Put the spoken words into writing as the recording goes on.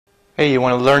Hey, you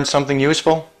want to learn something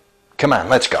useful? Come on,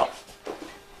 let's go.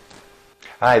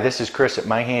 Hi, this is Chris at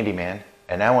My Handyman,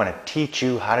 and I want to teach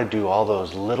you how to do all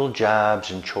those little jobs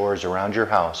and chores around your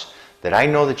house that I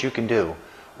know that you can do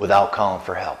without calling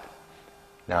for help.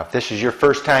 Now, if this is your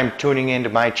first time tuning into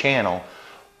my channel,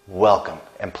 welcome.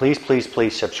 And please, please,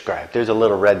 please subscribe. There's a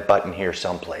little red button here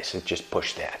someplace. Just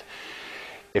push that.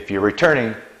 If you're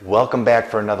returning, welcome back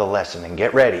for another lesson, and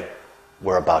get ready.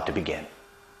 We're about to begin.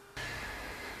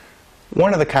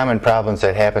 One of the common problems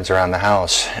that happens around the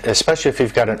house, especially if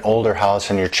you've got an older house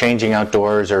and you're changing out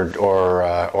doors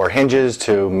or hinges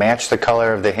to match the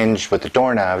color of the hinge with the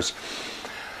doorknobs,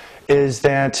 is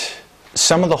that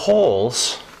some of the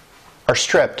holes are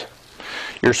stripped.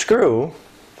 Your screw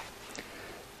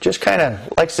just kind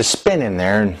of likes to spin in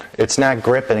there, and it's not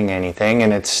gripping anything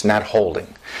and it's not holding.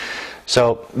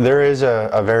 So there is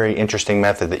a very interesting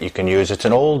method that you can use. It's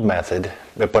an old method,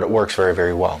 but it works very,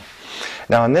 very well.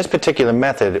 Now, in this particular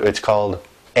method, it's called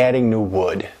adding new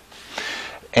wood.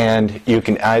 And you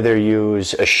can either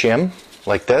use a shim,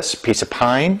 like this, piece of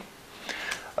pine,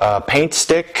 a paint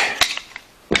stick,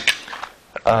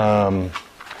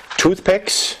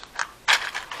 toothpicks,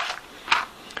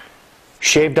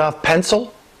 shaved off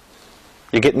pencil.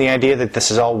 You're getting the idea that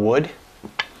this is all wood,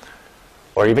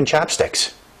 or even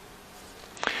chopsticks.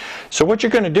 So what you're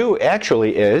going to do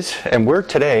actually is, and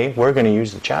today we're going to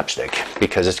use the chopstick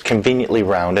because it's conveniently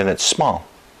round and it's small,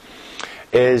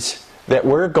 is that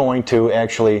we're going to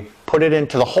actually put it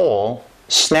into the hole,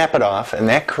 snap it off, and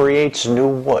that creates new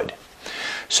wood.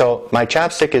 So my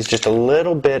chopstick is just a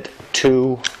little bit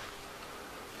too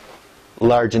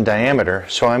large in diameter,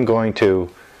 so I'm going to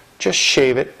just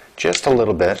shave it just a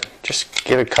little bit, just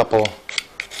get a couple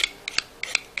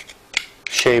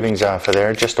shavings off of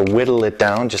there, just to whittle it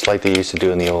down, just like they used to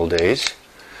do in the old days.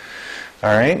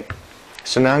 Alright,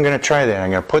 so now I'm going to try that. I'm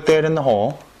going to put that in the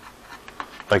hole,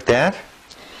 like that.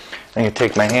 I'm going to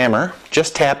take my hammer,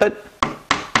 just tap it.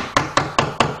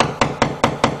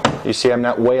 You see I'm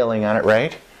not wailing on it,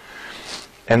 right?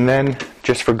 And then,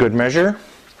 just for good measure,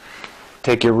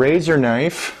 take your razor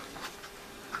knife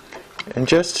and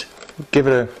just give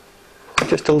it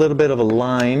just a little bit of a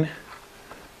line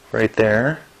right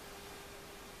there.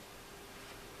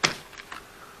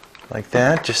 Like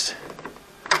that,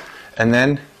 and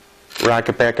then rock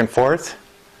it back and forth,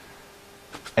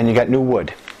 and you got new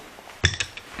wood.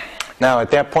 Now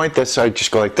at that point, I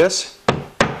just go like this,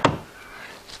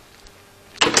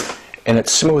 and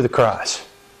it's smooth across.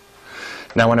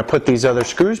 Now when I put these other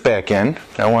screws back in,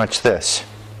 now watch this.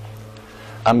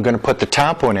 I'm going to put the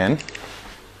top one in.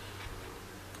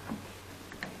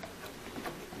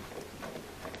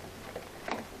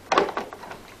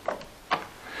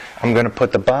 I'm going to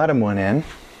put the bottom one in.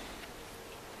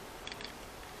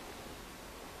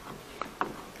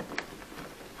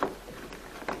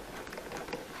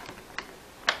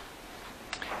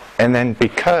 And then,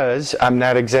 because I'm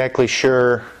not exactly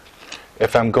sure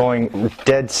if I'm going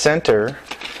dead center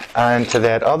onto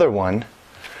that other one,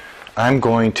 I'm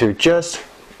going to just,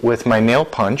 with my nail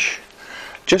punch,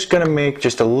 just going to make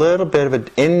just a little bit of an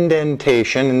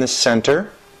indentation in the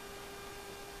center,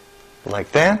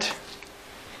 like that.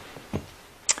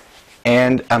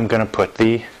 And I'm going to put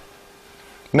the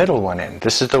middle one in.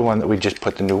 This is the one that we just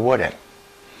put the new wood in.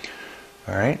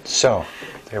 Alright, so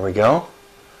there we go.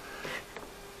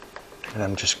 And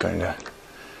I'm just going to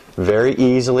very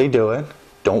easily do it.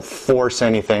 Don't force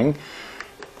anything.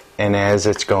 And as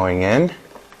it's going in,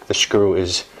 the screw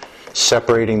is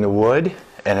separating the wood,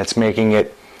 and it's making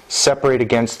it separate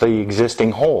against the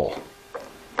existing hole.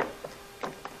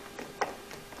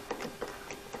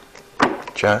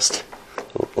 Just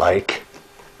like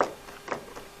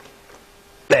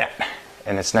that,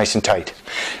 and it's nice and tight.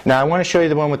 Now I want to show you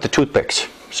the one with the toothpicks.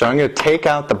 So I'm going to take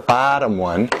out the bottom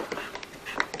one,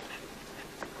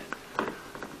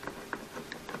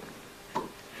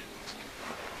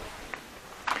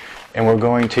 and we're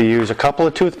going to use a couple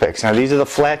of toothpicks. Now these are the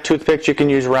flat toothpicks. You can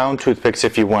use round toothpicks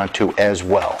if you want to as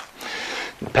well,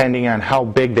 depending on how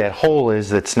big that hole is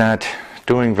that's not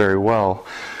doing very well.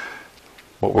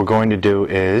 What we're going to do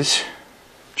is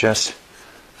just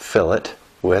fill it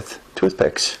with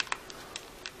toothpicks.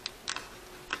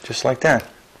 Just like that.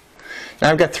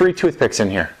 Now I've got 3 toothpicks in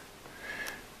here.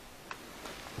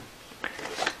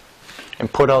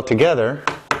 And put all together,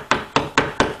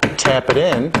 and tap it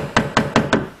in.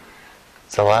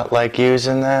 It's a lot like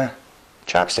using the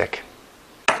chopstick.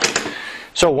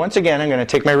 So once again, I'm going to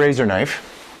take my razor knife,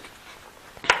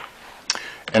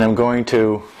 and I'm going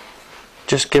to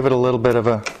just give it a little bit of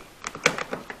a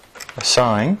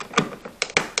sawing,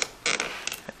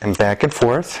 and back and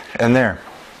forth, and there.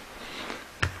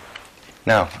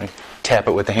 Now, tap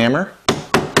it with the hammer,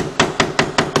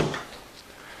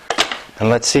 and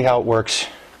let's see how it works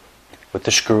with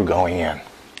the screw going in.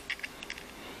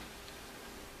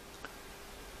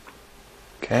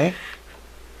 Okay.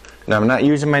 Now I'm not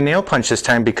using my nail punch this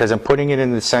time because I'm putting it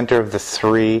in the center of the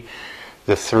three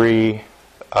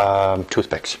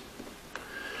toothpicks.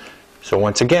 So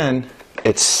once again,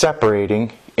 it's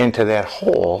separating into that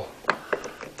hole,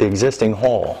 the existing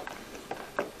hole.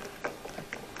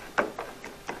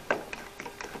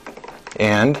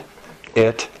 And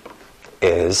it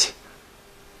is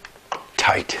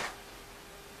tight.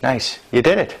 Nice, you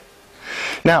did it.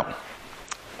 Now,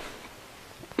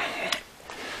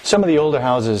 some of the older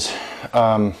houses,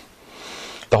 the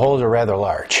holes are rather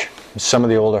large. Some of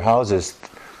the older houses,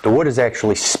 the wood is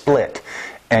actually split,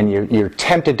 and you're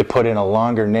tempted to put in a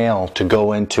longer nail to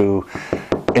go into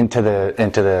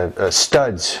the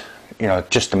studs, you know,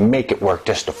 just to make it work,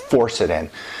 just to force it in.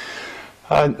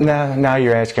 Now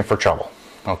you're asking for trouble.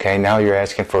 Okay, now you're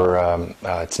asking for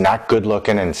it's not good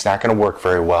looking and it's not going to work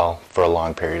very well for a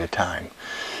long period of time.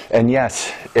 And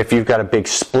yes, if you've got a big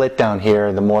split down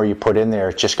here, the more you put in there,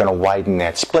 it's just going to widen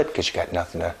that split because you got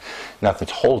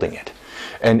nothing's holding it.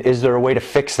 And is there a way to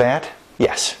fix that?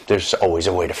 Yes, there's always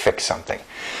a way to fix something.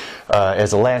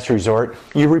 As a last resort,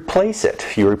 you replace it.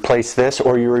 You replace this,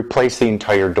 or you replace the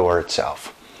entire door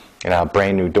itself. You know, a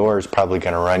brand new door is probably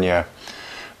going to run you,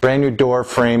 brand new door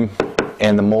frame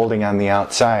and the molding on the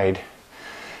outside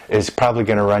is probably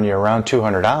going to run you around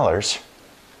 $200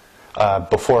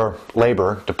 before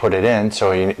labor to put it in.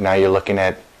 So now you're looking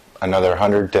at another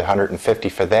 $100 to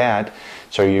 $150 for that.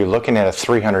 So you're looking at a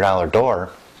 $300 door,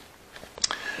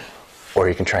 or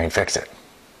you can try and fix it.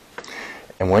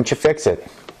 And once you fix it,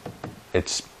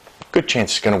 it's a good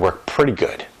chance it's going to work pretty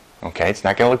good. Okay, it's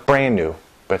not going to look brand new,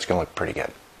 but it's going to look pretty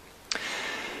good.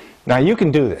 Now you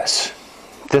can do this.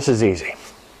 This is easy.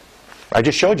 I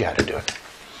just showed you how to do it.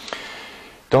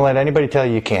 Don't let anybody tell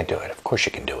you you can't do it. Of course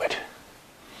you can do it.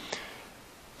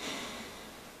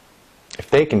 If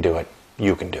they can do it,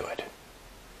 you can do it.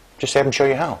 Just have them show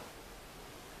you how.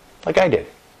 Like I did.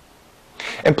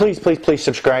 And please, please, please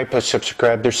subscribe.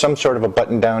 Subscribe. There's some sort of a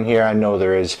button down here. I know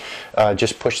there is.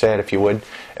 Just push that if you would,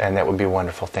 and that would be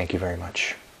wonderful. Thank you very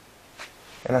much.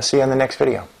 And I'll see you on the next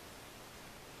video.